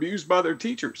 they're abused by their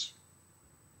teachers.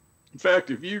 In fact,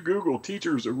 if you Google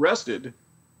teachers arrested,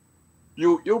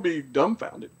 you'll be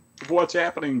dumbfounded of what's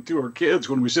happening to our kids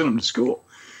when we send them to school.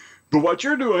 But what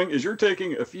you're doing is you're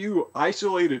taking a few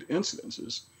isolated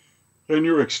incidences and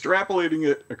you're extrapolating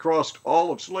it across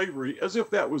all of slavery as if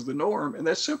that was the norm, and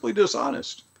that's simply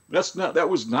dishonest. That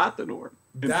was not the norm.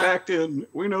 In fact,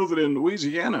 we know that in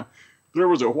Louisiana, there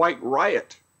was a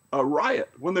riot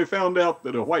when they found out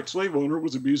that a white slave owner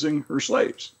was abusing her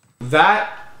slaves.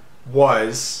 That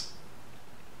was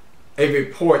a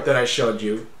report that I showed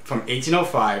you from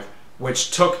 1805,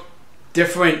 which took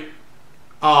different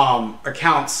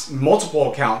accounts,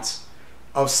 multiple accounts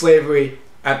of slavery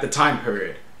at the time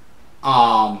period.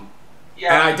 And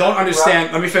I don't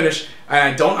understand, let me finish, and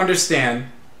I don't understand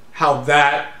how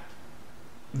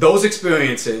those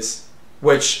experiences,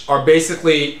 which are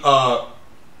basically a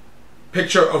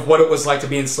picture of what it was like to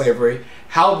be in slavery,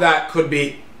 how that could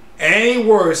be any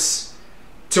worse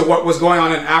to what was going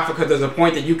on in Africa to the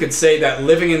point that you could say that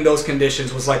living in those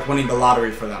conditions was like winning the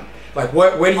lottery for them. Like,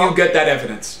 where do you get that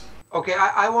evidence? Okay,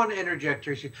 I want to interject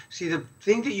here. See, the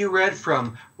thing that you read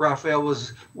from, Raphael,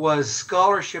 was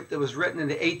scholarship that was written in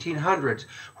the 1800s,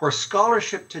 where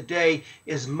scholarship today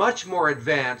is much more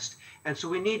advanced. And so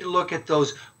we need to look at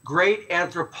those great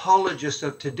anthropologists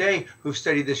of today who've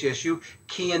studied this issue,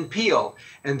 Key and Peele.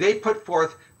 And they put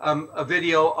forth a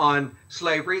video on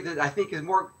slavery that I think is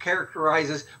more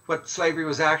characterizes what slavery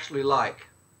was actually like.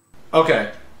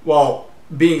 Okay, well,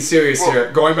 being serious here,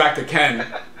 going back to Ken,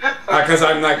 because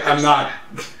I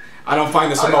don't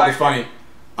find this remotely funny.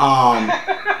 All right,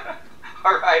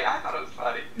 I thought it was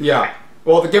funny. Yeah.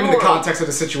 Well, given the context of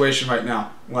the situation right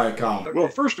now, like, Well,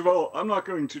 first of all, I'm not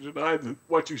going to deny that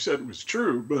what you said was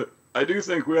true, but I do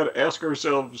think we ought to ask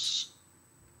ourselves,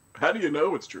 how do you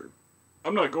know it's true?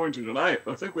 I'm not going to deny it,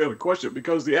 but I think we have to question it,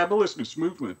 because the abolitionist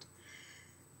movement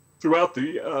throughout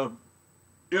the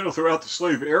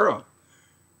slave era,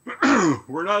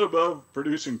 we're not above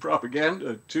producing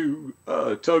propaganda to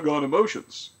tug on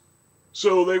emotions.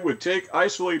 So they would take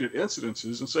isolated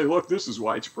incidences and say, look, this is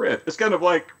widespread. It's kind of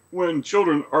like when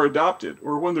children are adopted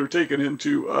or when they're taken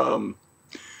into,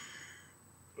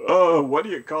 what do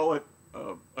you call it?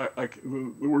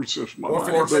 The word's just my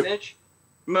mind. Orphanage?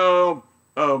 No.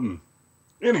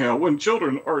 Anyhow, when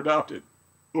children are adopted,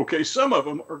 okay, some of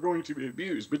them are going to be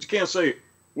abused, but you can't say,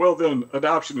 well, then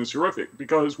adoption is horrific,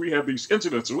 because we have these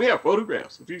incidents and we have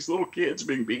photographs of these little kids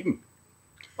being beaten.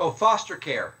 Oh, foster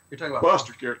care. You're talking about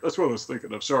foster care. That's what I was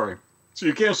thinking of. Sorry. So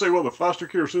you can't say, well, the foster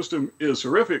care system is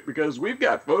horrific, because we've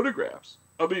got photographs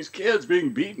of these kids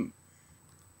being beaten.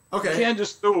 Okay. You can't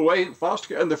just throw away foster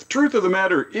care. And the truth of the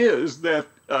matter is that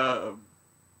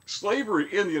slavery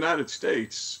in the United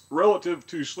States, relative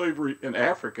to slavery in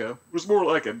Africa, was more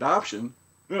like adoption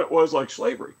than it was like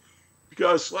slavery.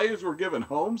 Because slaves were given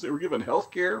homes, they were given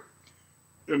health care.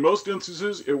 In most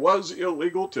instances, it was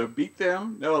illegal to beat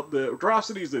them. Now, the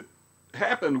atrocities that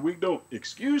happened, we don't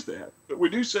excuse that. But we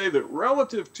do say that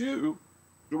relative to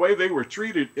the way they were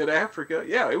treated in Africa,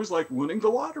 yeah, it was like winning the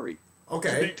lottery.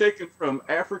 Okay. To be taken from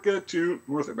Africa to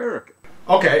North America.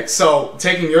 Okay, so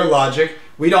taking your logic,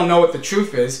 we don't know what the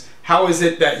truth is. How is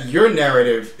it that your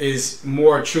narrative is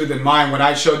more true than mine when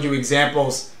I showed you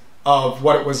examples of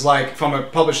what it was like from a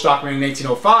published document in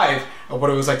 1805 of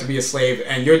what it was like to be a slave,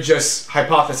 and you're just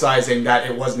hypothesizing that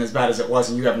it wasn't as bad as it was,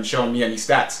 and you haven't shown me any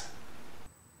stats?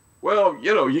 Well,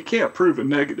 you can't prove a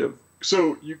negative.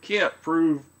 So you can't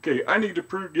prove, okay, I need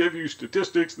to give you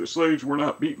statistics that slaves were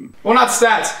not beaten. Well, not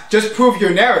stats. Just prove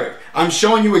your narrative. I'm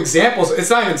showing you examples. It's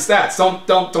not even stats. Don't.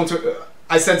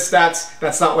 I said stats.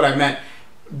 That's not what I meant.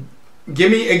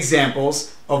 Give me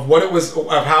examples of what it was,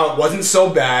 of how it wasn't so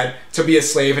bad to be a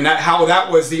slave, and how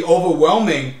that was the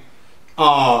overwhelming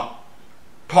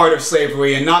part of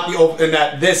slavery, and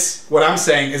that this, what I'm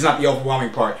saying, is not the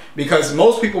overwhelming part, because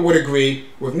most people would agree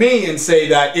with me and say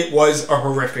that it was a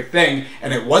horrific thing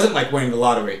and it wasn't like winning the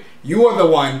lottery. You are the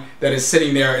one that is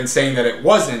sitting there and saying that it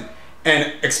wasn't,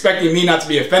 and expecting me not to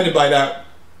be offended by that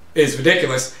is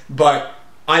ridiculous. But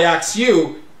I ask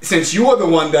you, since you are the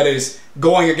one that is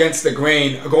going against the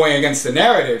grain, going against the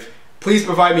narrative, please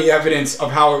provide me evidence of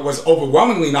how it was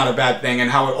overwhelmingly not a bad thing, and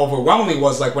how it overwhelmingly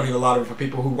was like winning the lottery for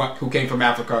people who came from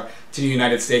Africa to the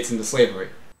United States into slavery.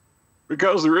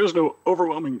 Because there is no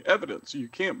overwhelming evidence. You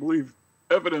can't believe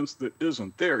evidence that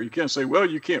isn't there. You can't say, well,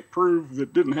 you can't prove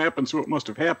that didn't happen, so it must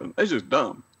have happened. That's just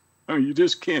dumb. I mean, you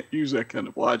just can't use that kind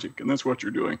of logic, and that's what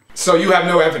you're doing. So you have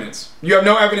no evidence. You have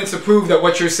no evidence to prove that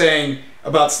what you're saying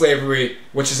about slavery,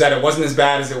 which is that it wasn't as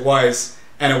bad as it was,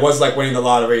 and it was like winning the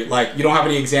lottery. Like, you don't have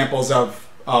any examples of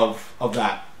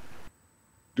that.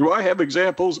 Do I have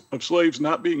examples of slaves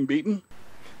not being beaten?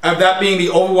 Of that being the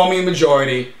overwhelming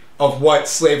majority of what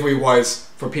slavery was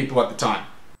for people at the time.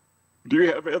 Do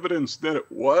you have evidence that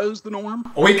it was the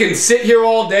norm? We can sit here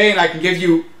all day, and I can give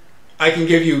you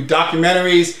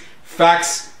documentaries,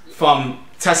 facts from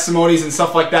testimonies and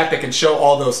stuff like that can show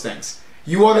all those things.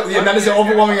 You are that is an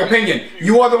overwhelming opinion.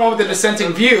 You are the one with the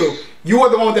dissenting view. You are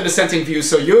the one with the dissenting view,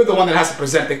 so you're the one that has to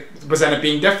present it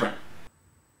being different.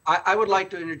 I would like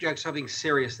to interject something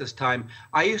serious this time.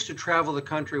 I used to travel the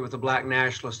country with a black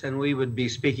nationalist, and we would be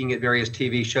speaking at various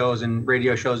TV shows and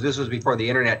radio shows. This was before the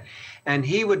internet. And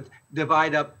he would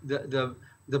divide up the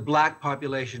black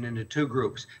population into two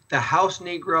groups, the house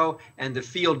Negro and the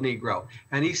field Negro.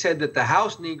 And he said that the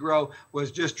house Negro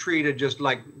was just treated just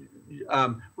like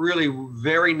really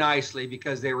very nicely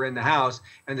because they were in the house,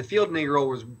 and the field Negro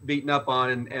was beaten up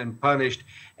on and punished.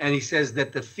 And he says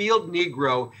that the field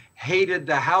Negro hated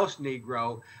the house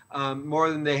Negro more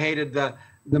than they hated the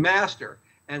master.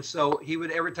 And so he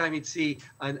would, every time he'd see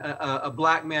a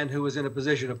black man who was in a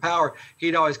position of power,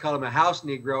 he'd always call him a house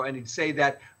Negro, and he'd say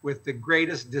that with the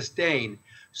greatest disdain.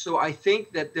 So I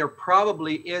think that there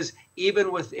probably is,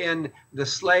 even within the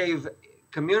slave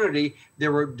community,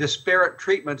 there were disparate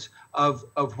treatments of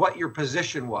what your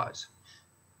position was.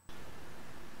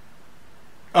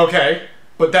 Okay,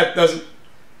 but that doesn't...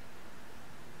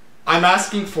 I'm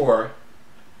asking for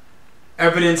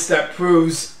evidence that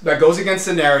proves, that goes against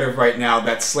the narrative right now,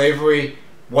 that slavery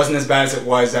wasn't as bad as it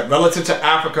was, that relative to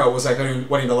Africa it was like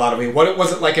winning the lottery. What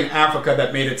was it like in Africa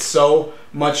that made it so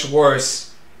much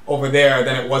worse over there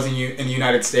than it was in the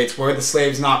United States? Were the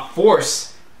slaves not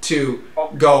forced to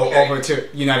go over to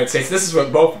the United States? This is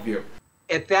what both of you.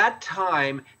 At that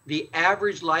time, the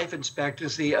average life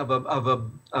expectancy of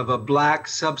a black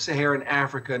sub-Saharan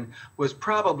African was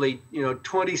probably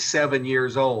 27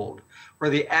 years old. For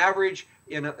the average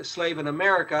slave in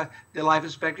America, the life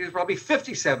expectancy is probably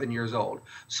 57 years old.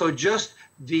 So just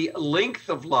the length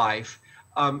of life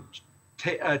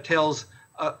tells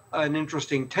an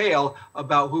interesting tale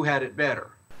about who had it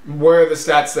better. Where are the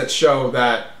stats that show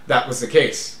that that was the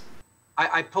case?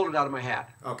 I pulled it out of my hat.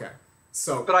 Okay.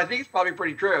 So, but I think it's probably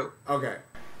pretty true. Okay.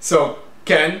 So,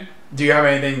 Ken, do you have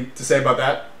anything to say about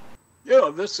that? Yeah,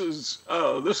 this is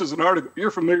an article. You're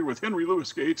familiar with Henry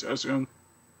Louis Gates, I assume?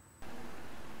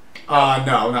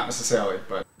 No, not necessarily,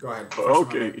 but go ahead.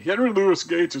 Okay. Henry Louis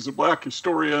Gates is a black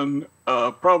historian,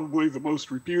 probably the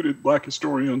most reputed black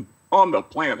historian on the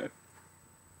planet.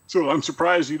 So I'm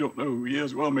surprised you don't know who he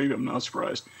is. Well, maybe I'm not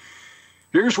surprised.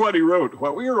 Here's what he wrote.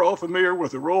 While we are all familiar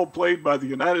with the role played by the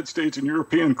United States and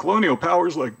European colonial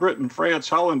powers like Britain, France,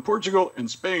 Holland, Portugal, and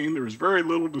Spain, there is very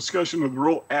little discussion of the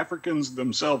role Africans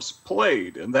themselves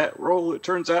played. And that role, it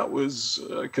turns out, was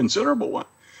a considerable one,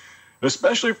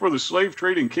 especially for the slave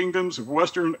trading kingdoms of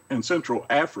Western and Central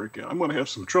Africa. I'm going to have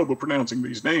some trouble pronouncing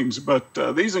these names, but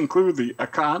these include the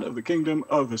Akan of the Kingdom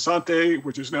of Asante,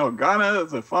 which is now Ghana,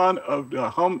 the Fan of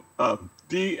Dahomey,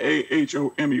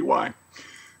 Dahomey.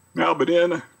 Now,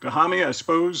 Benin, Dahomey, I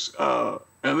suppose,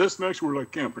 and this next word I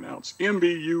can't pronounce,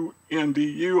 Mbundu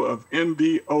of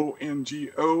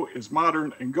Ndongo is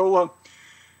modern Angola,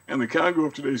 and the Congo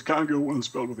of today's Congo, one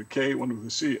spelled with a K, one with a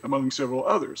C, among several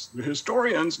others. The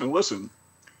historians, now listen,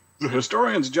 the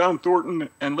historians John Thornton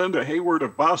and Linda Hayward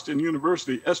of Boston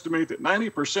University estimate that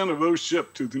 90% of those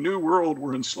shipped to the New World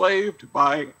were enslaved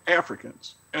by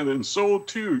Africans and then sold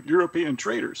to European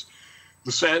traders.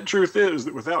 The sad truth is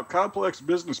that without complex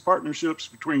business partnerships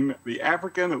between the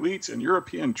African elites and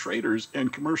European traders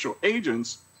and commercial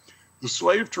agents, the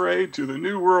slave trade to the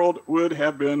New World would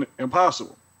have been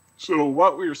impossible. So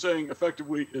what we are saying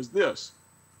effectively is this,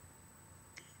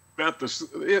 that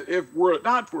if were it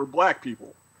not for black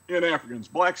people in Africans,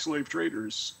 black slave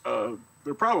traders,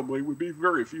 there probably would be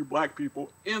very few black people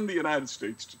in the United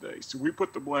States today. So we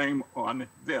put the blame on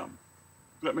them.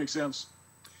 Does that make sense?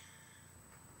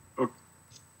 Okay.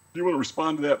 Do you want to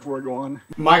respond to that before I go on?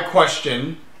 My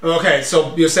question, okay,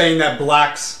 so you're saying that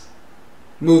blacks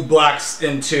moved blacks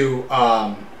into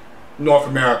North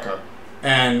America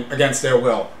and against their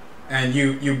will. And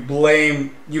you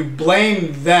blame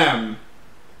them,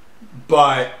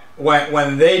 but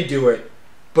when they do it,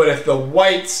 but if the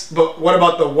whites, but what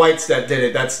about the whites that did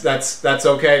it? That's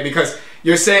okay, because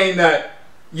you're saying that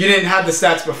you didn't have the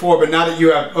stats before, but now that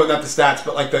you have, oh, not the stats,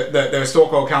 but like the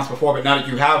historical accounts before, but now that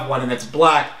you have one and it's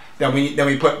black, then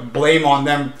we put blame on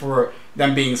them for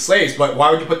them being slaves. But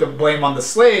why would you put the blame on the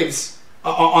slaves,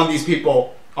 on these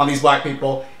people, on these black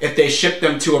people, if they shipped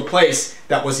them to a place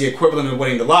that was the equivalent of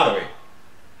winning the lottery?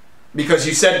 Because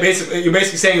you said you're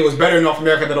basically saying it was better in North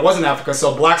America than it was in Africa,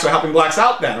 so blacks are helping blacks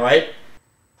out then, right?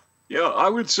 Yeah, I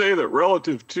would say that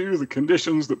relative to the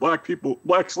conditions that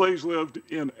black slaves lived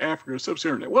in Africa,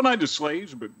 sub-Saharan, well, not just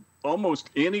slaves, but almost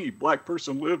any black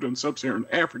person lived in sub-Saharan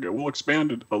Africa. We'll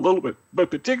expand it a little bit, but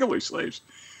particularly slaves.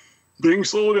 Being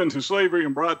sold into slavery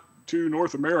and brought to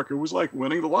North America was like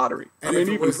winning the lottery. And I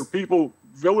mean, even for people,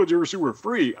 villagers who were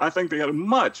free, I think they had a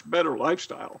much better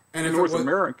lifestyle in North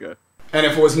America. And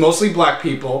if it was mostly black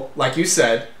people, like you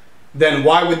said, then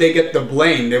why would they get the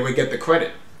blame? They would get the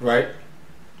credit, right?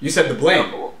 You said the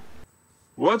blame. Well,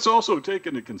 let's also take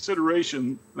into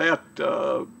consideration that,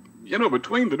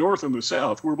 between the North and the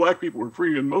South, where black people were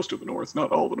free in most of the North,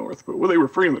 not all the North, but where they were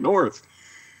free in the North,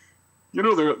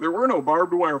 there were no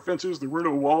barbed wire fences, there were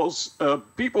no walls.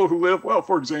 People who live, well,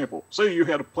 for example, say you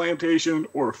had a plantation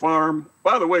or a farm.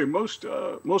 By the way, most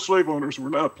slave owners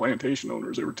were not plantation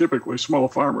owners. They were typically small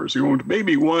farmers who owned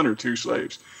maybe one or two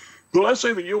slaves. But let's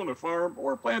say that you own a farm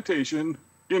or a plantation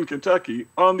in Kentucky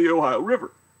on the Ohio River.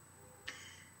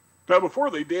 Now, before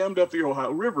they dammed up the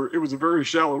Ohio River, it was a very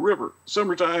shallow river.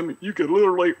 Summertime, you could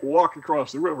literally walk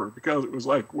across the river because it was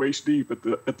like waist deep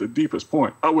at the deepest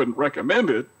point. I wouldn't recommend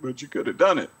it, but you could have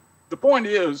done it. The point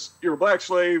is, you're a black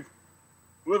slave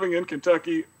living in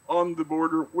Kentucky on the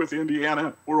border with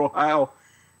Indiana or Ohio.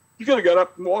 You could have got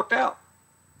up and walked out.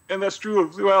 And that's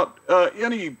true throughout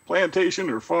any plantation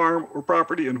or farm or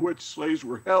property in which slaves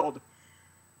were held.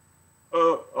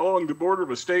 Along the border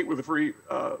of a state with a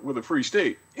free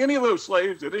state. Any of those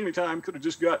slaves at any time could have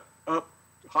just got up,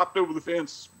 hopped over the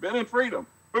fence, been in freedom.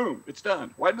 Boom, it's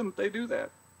done. Why didn't they do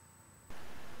that?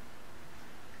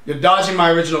 You're dodging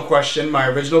my original question. My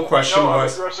original question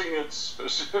was... No, I'm addressing it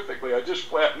specifically. I just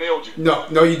flat nailed you. No,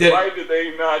 you didn't. Why did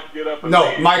they not get up and No,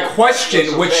 leave? my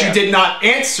question, which you did not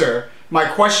answer,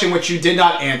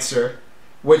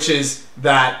 which is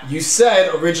that you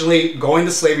said originally going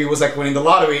to slavery was like winning the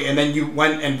lottery, and then you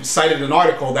went and cited an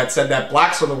article that said that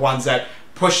blacks were the ones that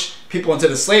pushed people into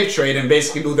the slave trade and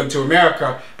basically moved them to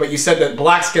America, but you said that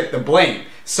blacks get the blame.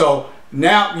 So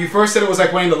now, you first said it was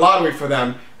like winning the lottery for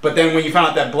them, but then when you found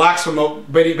out that blacks were,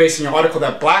 based on your article,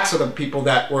 that blacks are the people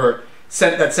that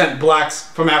sent blacks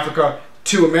from Africa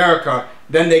to America,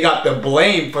 then they got the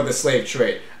blame for the slave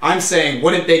trade. I'm saying,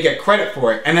 wouldn't they get credit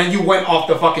for it? And then you went off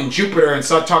the fucking Jupiter and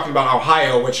started talking about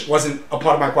Ohio, which wasn't a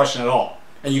part of my question at all.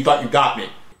 And you thought you got me.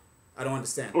 I don't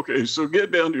understand. Okay, so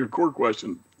get down to your core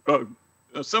question.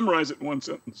 Summarize it in one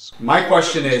sentence. My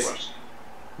question is,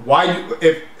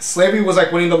 if slavery was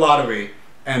like winning the lottery,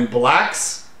 and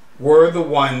blacks were the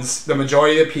ones, the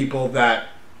majority of the people that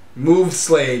moved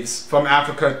slaves from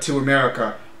Africa to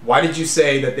America, why did you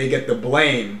say that they get the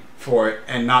blame for it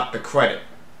and not the credit?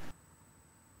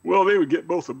 Well, they would get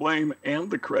both the blame and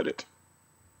the credit.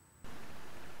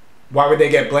 Why would they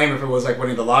get blame if it was like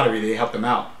winning the lottery? They helped them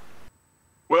out.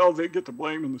 Well, they get the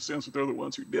blame in the sense that they're the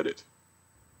ones who did it.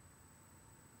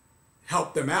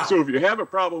 Help them out. So if you have a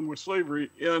problem with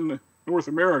slavery in North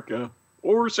America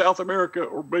or South America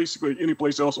or basically any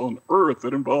place else on earth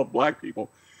that involved black people,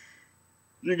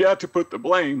 you got to put the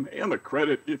blame and the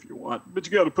credit if you want, but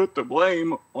you got to put the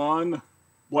blame on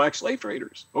black slave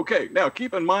traders. Okay, now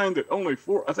keep in mind that only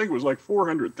I think it was like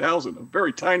 400,000, a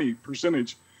very tiny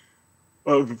percentage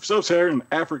of sub-Saharan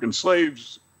African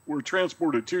slaves were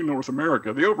transported to North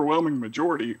America. The overwhelming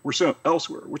majority were sent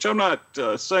elsewhere, which I'm not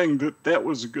saying that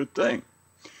was a good thing.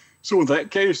 So in that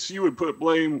case, you would put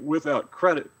blame without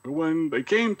credit. But when they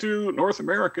came to North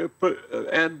America,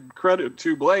 add credit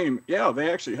to blame, yeah,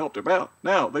 they actually helped them out.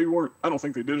 Now, they weren't, I don't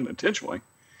think they did it intentionally,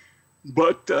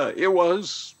 but it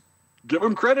was, give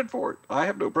them credit for it. I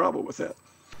have no problem with that.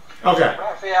 Okay.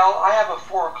 Raphael, I have a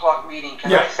 4 o'clock meeting.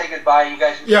 Can I say goodbye? You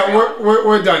guys. Yeah,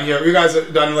 we're done here. You guys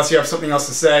are done unless you have something else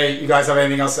to say. You guys have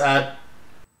anything else to add?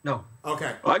 No.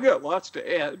 Okay. I got lots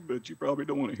to add, but you probably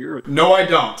don't want to hear it. No, I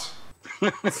don't.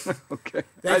 Okay.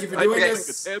 Thank you for doing I this. think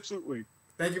it's absolutely.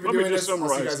 Thank you for Let doing me just this. I'll see you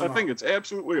summarize. guys I tomorrow. think it's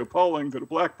absolutely appalling that a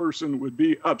black person would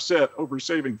be upset over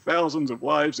saving thousands of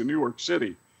lives in New York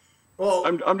City. Well,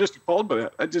 I'm just appalled by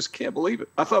that. I just can't believe it.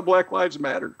 I thought Black Lives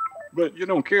Mattered, but you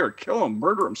don't care. Kill them,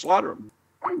 murder them, slaughter them.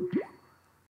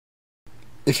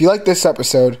 If you like this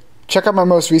episode, check out my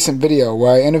most recent video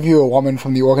where I interview a woman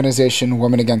from the organization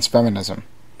Women Against Feminism.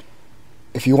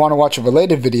 If you want to watch a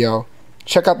related video,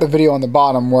 check out the video on the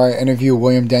bottom where I interview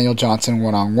William Daniel Johnson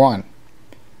one-on-one.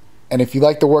 And if you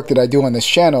like the work that I do on this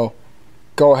channel,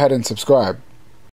 go ahead and subscribe.